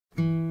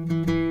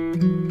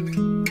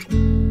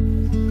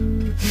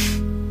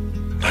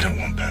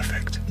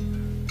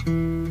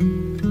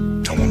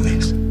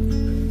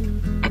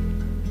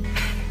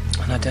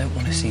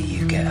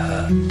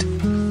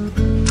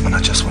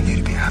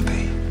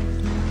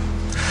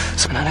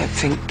And I don't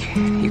think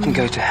you can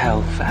go to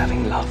hell for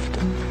having loved.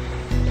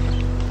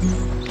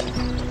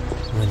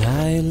 When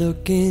I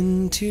look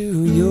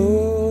into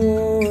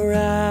your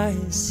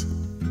eyes,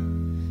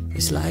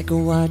 it's like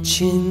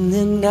watching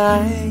the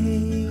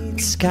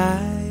night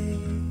sky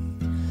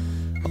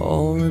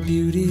or a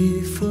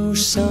beautiful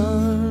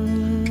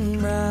sunrise.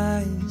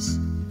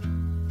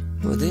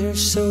 Well,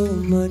 there's so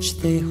much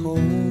they hold,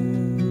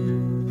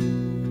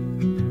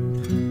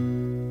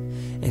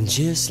 and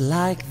just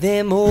like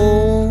them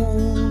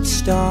old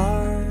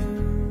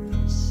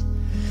stars,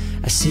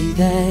 I see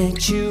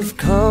that you've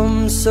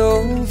come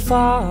so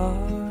far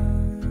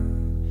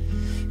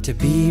to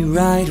be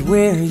right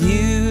where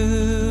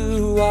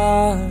you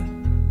are.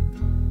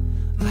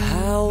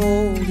 How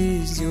old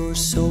is your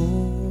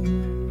soul?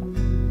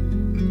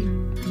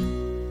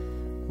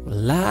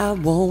 Well, I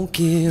won't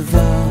give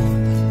up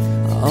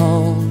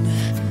on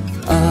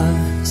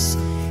us,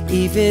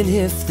 even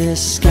if the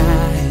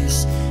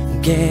skies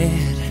get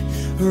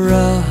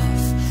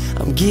rough.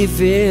 I'm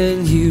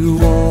giving you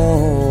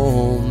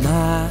all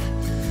my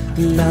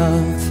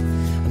love.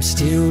 I'm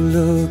still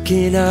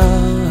looking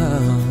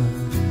up.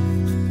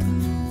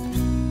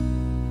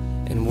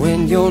 And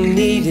when you're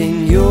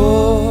needing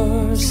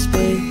your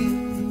space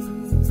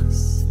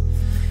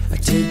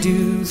to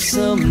do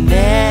some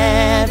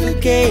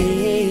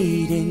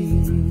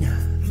navigating,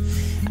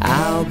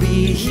 I'll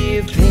be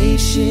here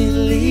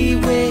patiently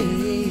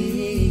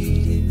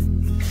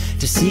waiting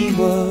to see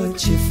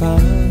what you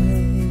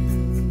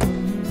find.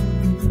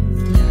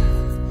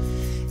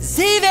 'Cause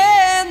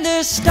even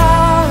the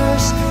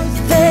stars,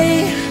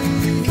 they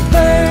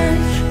burn.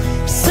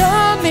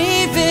 Some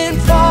even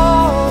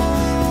fall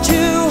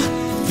to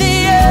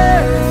the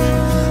earth.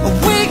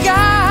 We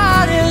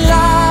got a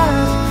lot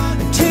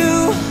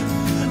to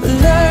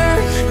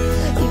learn.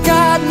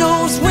 God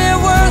knows we're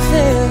worth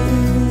it.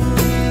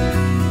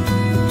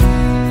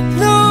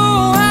 No,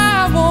 I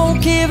won't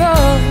give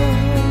up.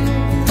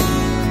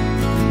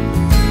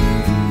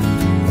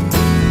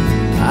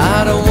 I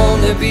don't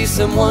want to be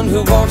someone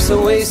who walks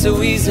away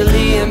so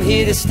easily. I'm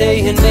here to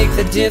stay and make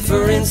the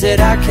difference that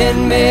I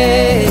can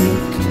make.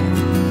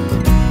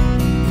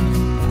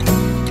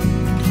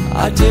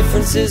 Our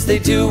differences, they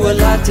do a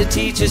lot to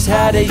teach us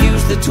how to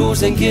use the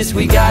tools and gifts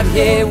we got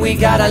here. We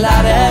got a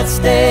lot at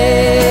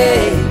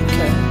stake.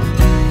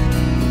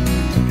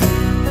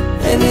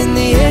 And in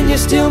the end,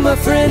 you're still my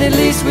friend. At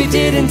least we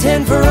did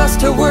intend for us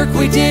to work.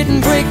 We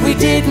didn't break, we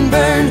didn't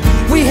burn.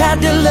 We had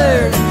to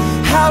learn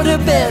how to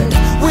bend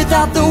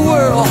without the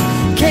world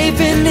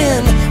caving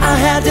in. I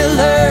had to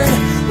learn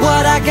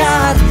what I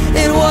got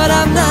and what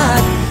I'm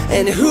not,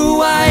 and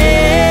who I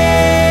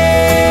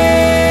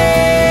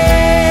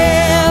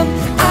am.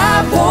 I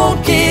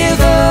won't give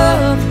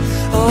up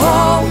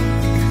on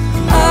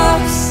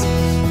us,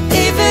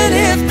 even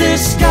if the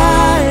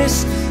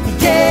skies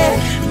get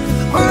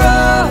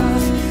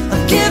rough.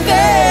 I'm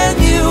giving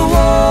you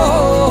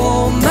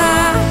all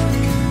my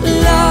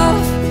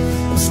love.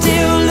 I'm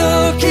still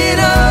looking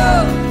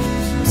up,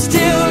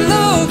 still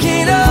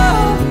looking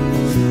up.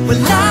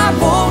 Well, I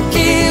won't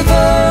give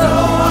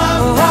up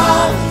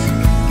on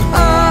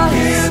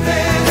us.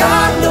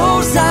 God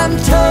knows I'm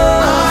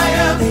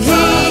tough.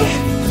 He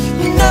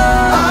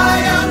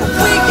knows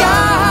we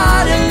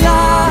got a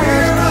lot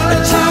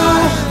to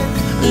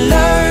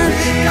learn.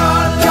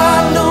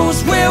 God knows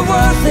we're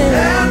worth it.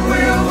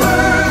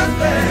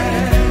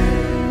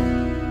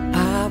 I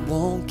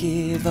won't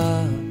give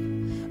up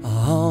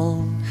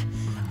on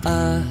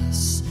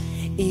us,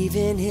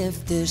 even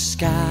if the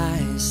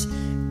skies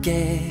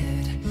get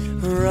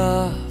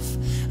rough.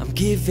 I'm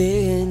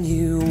giving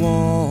you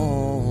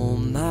all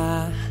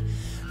my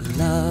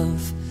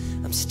love.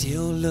 I'm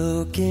still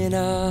looking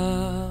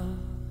up.